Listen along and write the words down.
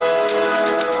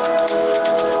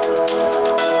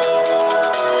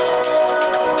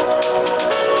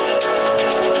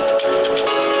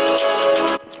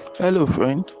Hello,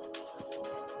 friend.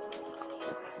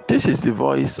 This is the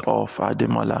voice of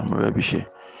Ademola Murebishe.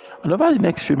 And over the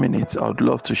next few minutes, I would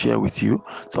love to share with you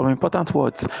some important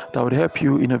words that would help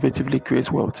you innovatively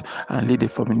create wealth and lead a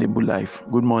formidable life.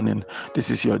 Good morning. This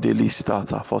is your daily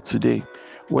starter for today,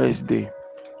 Wednesday,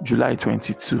 July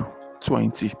 22,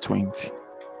 2020.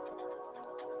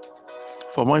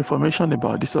 For more information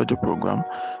about this audio program,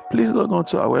 please log on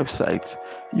to our website.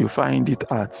 You'll find it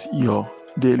at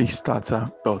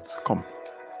yourdailystarter.com.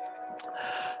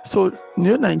 So,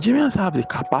 Nigerians have the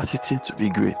capacity to be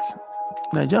great.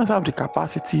 Nigerians have the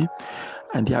capacity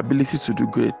and the ability to do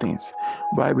great things.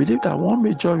 But I believe that one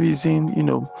major reason,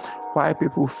 why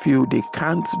people feel they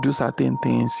can't do certain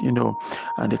things,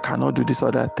 and they cannot do these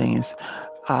other things,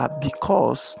 are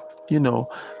because, the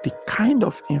kind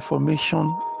of information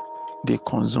they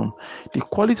consume. The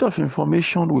quality of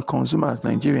information we consume as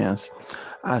Nigerians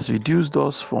has reduced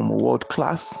us from world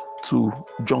class to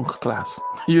junk class.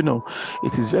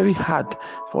 It is very hard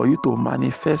for you to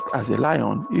manifest as a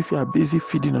lion if you are busy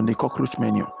feeding on the cockroach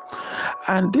menu.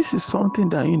 And this is something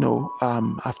that,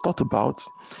 I've thought about,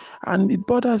 and it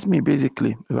bothers me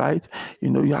basically, right?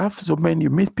 You have so many,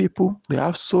 you meet people, they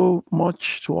have so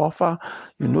much to offer,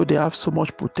 they have so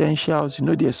much potentials,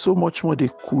 there's so much more they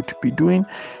could be doing,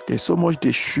 there's so much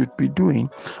they should be doing,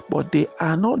 but they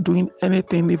are not doing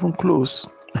anything even close.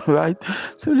 Right?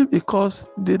 Simply because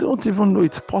they don't even know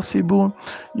it's possible,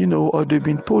 or they've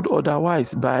been told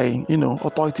otherwise by,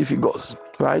 authority figures,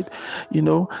 right?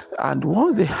 And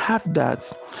once they have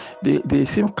that, they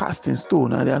seem cast in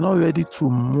stone and they are not ready to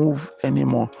move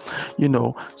anymore.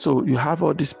 So you have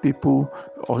all these people,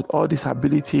 all this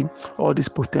ability, all these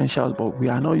potentials, but we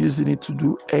are not using it to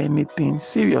do anything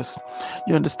serious.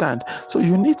 You understand? So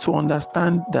you need to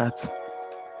understand that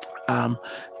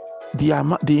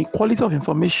the quality of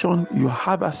information you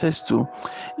have access to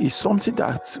is something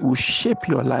that will shape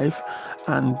your life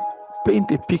and paint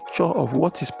a picture of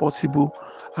what is possible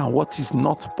and what is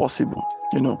not possible.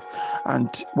 And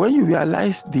when you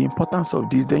realize the importance of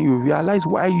this, then you realize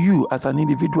why you as an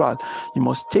individual, you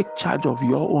must take charge of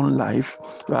your own life,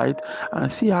 right?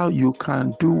 And see how you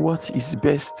can do what is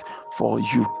best for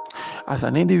you. As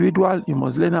an individual, you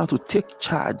must learn how to take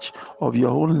charge of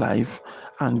your own life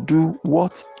and do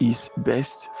what is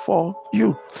best for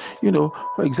you.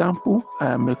 For example,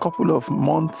 a couple of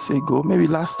months ago, maybe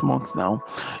last month now,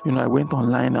 I went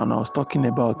online and I was talking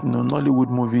about Nollywood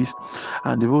movies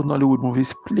and the role Nollywood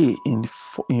movies play in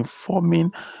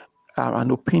forming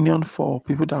an opinion for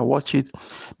people that watch it.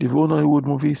 The role Nollywood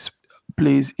movies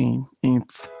plays in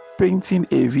painting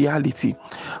a reality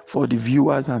for the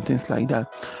viewers and things like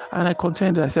that. And I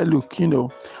contended, I said, look,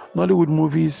 Nollywood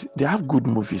movies, they have good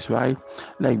movies, right?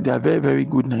 Like, they are very, very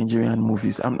good Nigerian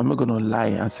movies. I'm not going to lie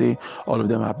and say all of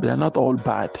them are, they're not all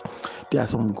bad. There are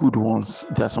some good ones.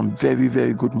 There are some very,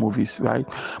 very good movies, right?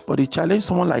 But the challenge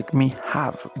someone like me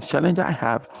the challenge I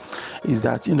have is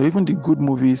that, even the good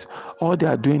movies, all they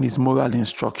are doing is moral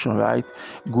instruction, right?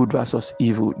 Good versus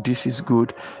evil. This is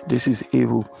good, this is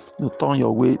evil.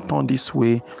 Turn this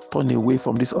way, turn away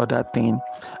from this other thing,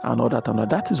 and all that. And all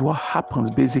that is what happens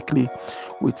basically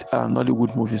with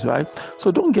Nollywood movies, right?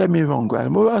 So don't get me wrong, right?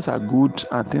 Morals are good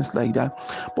and things like that.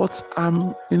 But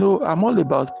I'm all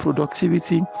about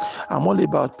productivity. I'm all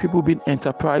about people being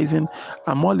enterprising.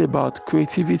 I'm all about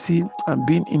creativity and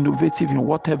being innovative in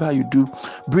whatever you do,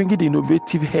 bringing the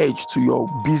innovative edge to your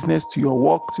business, to your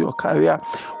work, to your career,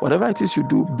 whatever it is you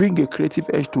do, bring a creative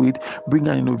edge to it, bring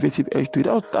an innovative edge to it.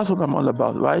 That's what I'm all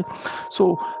about, right?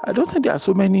 So I don't think there are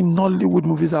so many Nollywood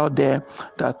movies out there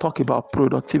that talk about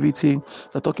productivity,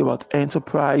 that talk about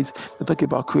enterprise, that talk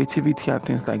about creativity and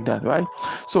things like that, right?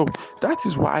 So that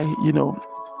is why,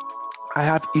 I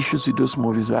have issues with those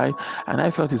movies, right? And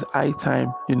I felt it's high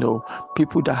time,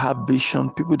 people that have vision,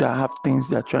 people that have things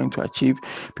they're trying to achieve,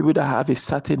 people that have a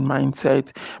certain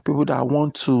mindset, people that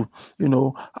want to,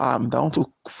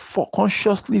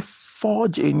 consciously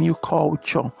forge a new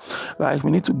culture, right?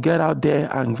 We need to get out there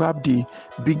and grab the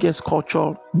biggest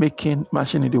culture making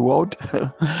machine in the world,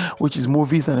 which is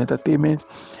movies and entertainment,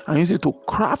 and use it to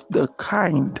craft the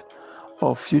kind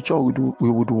of future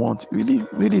we would want. Really,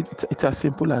 really, it's as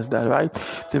simple as that, right?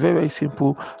 It's a very, very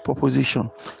simple proposition.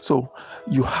 So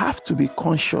you have to be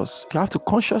conscious. You have to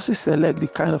consciously select the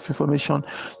kind of information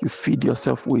you feed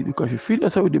yourself with, because if you feed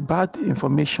yourself with the bad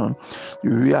information,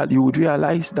 you would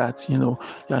realize that you're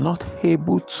not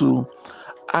able to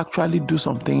actually do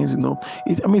some things.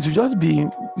 It should just be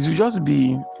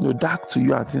dark to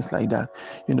you and things like that.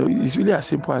 It's really as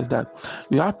simple as that.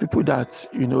 You have people that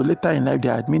later in life they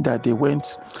admit that they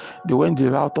went the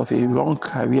route of a wrong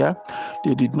career.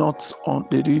 They didn't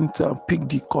pick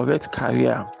the correct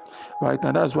career. right?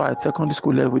 And that's why at secondary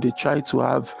school level, they try to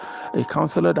have a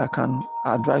counselor that can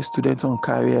advise students on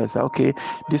careers. Okay,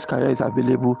 this career is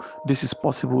available, this is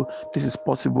possible, this is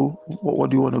possible. What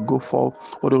do you want to go for?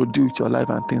 What do you do with your life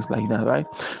and things like that, right?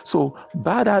 So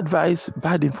bad advice,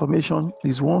 bad information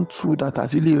is one tool that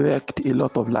has really wrecked a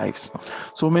lot of lives.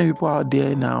 So many people out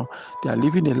there now, they are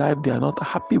living a life they are not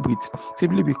happy with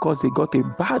simply because they got a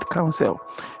bad counsel,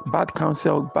 bad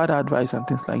advice and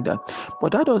things like that.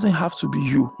 But that doesn't have to be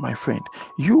you, my friend.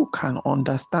 You can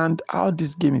understand how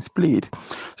this game is played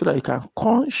so that you can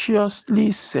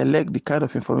consciously select the kind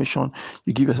of information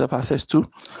you give yourself access to,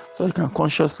 so you can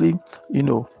consciously,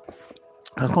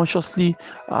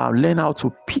 learn how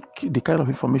to pick the kind of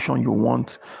information you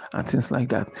want and things like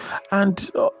that.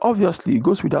 And obviously, it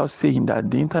goes without saying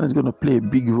that the internet is going to play a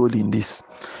big role in this.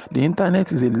 The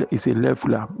internet is a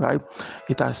leveler, right?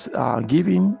 It has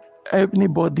given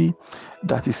anybody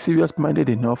that is serious minded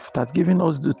enough, that's giving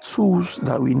us the tools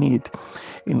that we need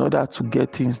in order to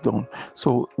get things done.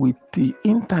 So with the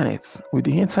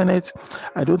internet,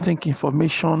 I don't think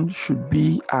information should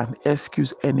be an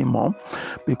excuse anymore,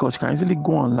 because you can easily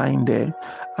go online there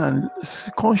and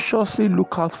consciously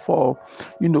look out for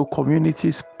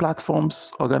communities,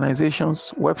 platforms,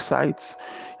 organizations, websites,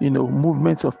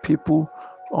 movements of people,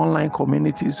 online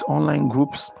communities, online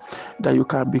groups that you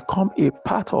can become a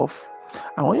part of.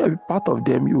 And when you're a part of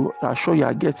them, you are sure you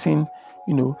are getting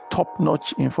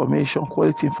top-notch information,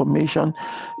 quality information,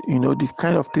 the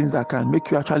kind of things that can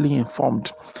make you actually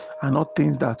informed, and not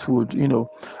things that would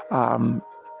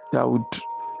that would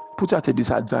put you at a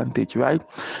disadvantage, right?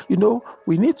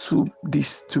 We need to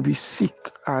be sick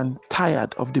and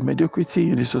tired of the mediocrity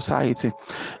in the society.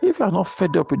 If you are not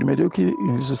fed up with the mediocrity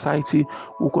in the society,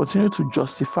 we'll continue to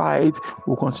justify it.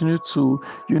 We'll continue to,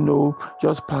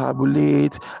 just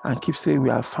parabolate and keep saying we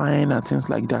are fine and things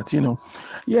like that.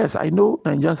 Yes, I know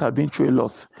Nigerians have been through a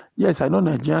lot. Yes, I know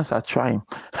Nigerians are trying.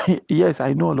 Yes,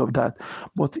 I know all of that.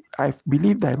 But I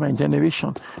believe that in my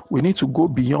generation, we need to go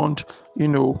beyond,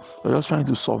 we're just trying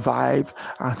to survive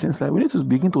and things like. We need to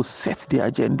begin to set the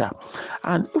agenda.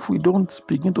 And if we don't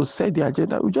begin to set the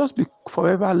agenda, we'll just be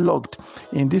forever locked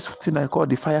in this thing I call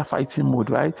the firefighting mode,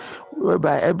 right?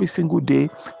 Whereby every single day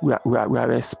we are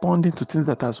responding to things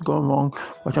that has gone wrong.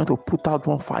 We're trying to put out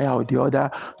one fire or the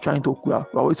other, we're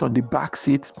always on the back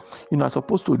seat, as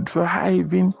opposed to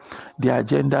driving the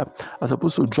agenda, as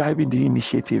opposed to driving the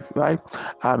initiative, right?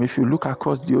 If you look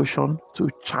across the ocean to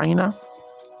China,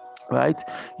 right?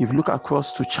 If you look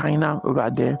across to China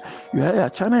over there, you hear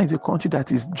that China is a country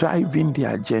that is driving the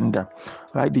agenda,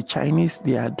 right? The Chinese,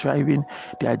 they are driving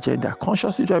the agenda,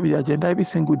 consciously driving the agenda every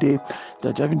single day.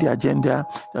 They're driving the agenda.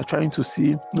 They're trying to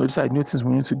see, these are new things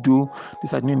we need to do.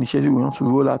 These are new initiatives we want to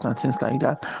roll out and things like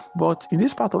that. But in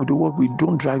this part of the world, we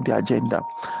don't drive the agenda.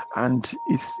 And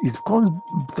it comes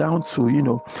down to,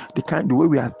 the way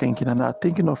we are thinking. And our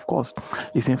thinking, of course,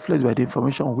 is influenced by the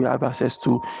information we have access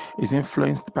to, is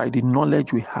influenced by the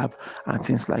knowledge we have and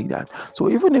things like that. So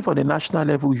even if on the national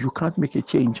level you can't make a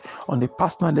change, on the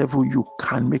personal level you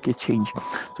can make a change.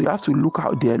 So you have to look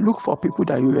out there, look for people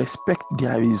that you respect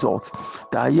their results.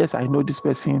 That yes, I know this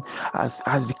person has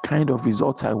the kind of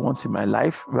results I want in my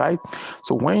life, right?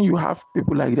 So when you have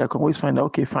people like that, you can always find out,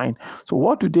 okay, fine. So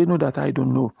what do they know that I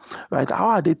don't know, right? How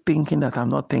are they thinking that I'm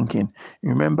not thinking?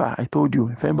 Remember, I told you,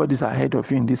 if anybody's ahead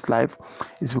of you in this life,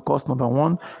 it's because number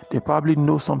one, they probably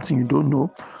know something you don't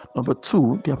know. Number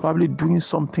two, they're probably doing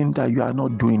something that you are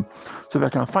not doing. So if I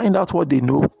can find out what they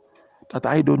know that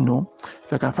I don't know,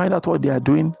 if I can find out what they are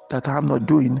doing that I'm not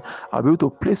doing, I'll be able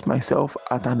to place myself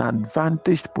at an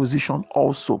advantaged position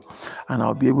also. And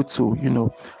I'll be able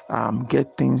to,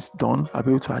 get things done. I'll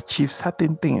be able to achieve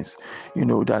certain things,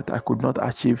 that I could not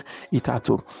achieve it at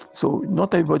all. So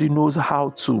not everybody knows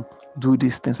how to do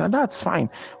these things, and that's fine,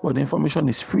 but the information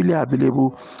is freely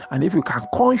available. And if you can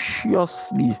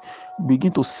consciously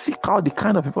begin to seek out the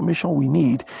kind of information we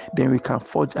need, then we can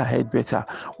forge ahead better.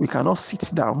 We cannot sit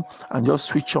down and just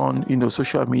switch on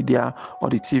social media or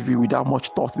the TV without much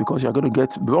thought, because you're going to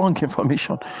get wrong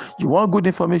information. You want good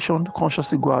information,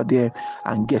 consciously go out there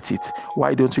and get it.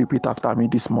 Why don't you repeat after me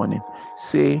this morning?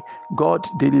 Say, God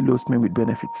daily loads me with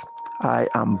benefits. I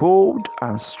am bold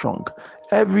and strong.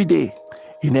 Every day,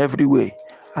 in every way,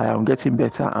 I am getting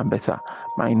better and better.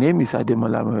 My name is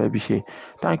Ademola Morebise.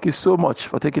 Thank you so much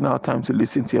for taking our time to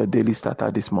listen to your daily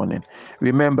starter this morning.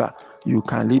 Remember, you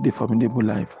can lead a formidable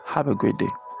life. Have a great day.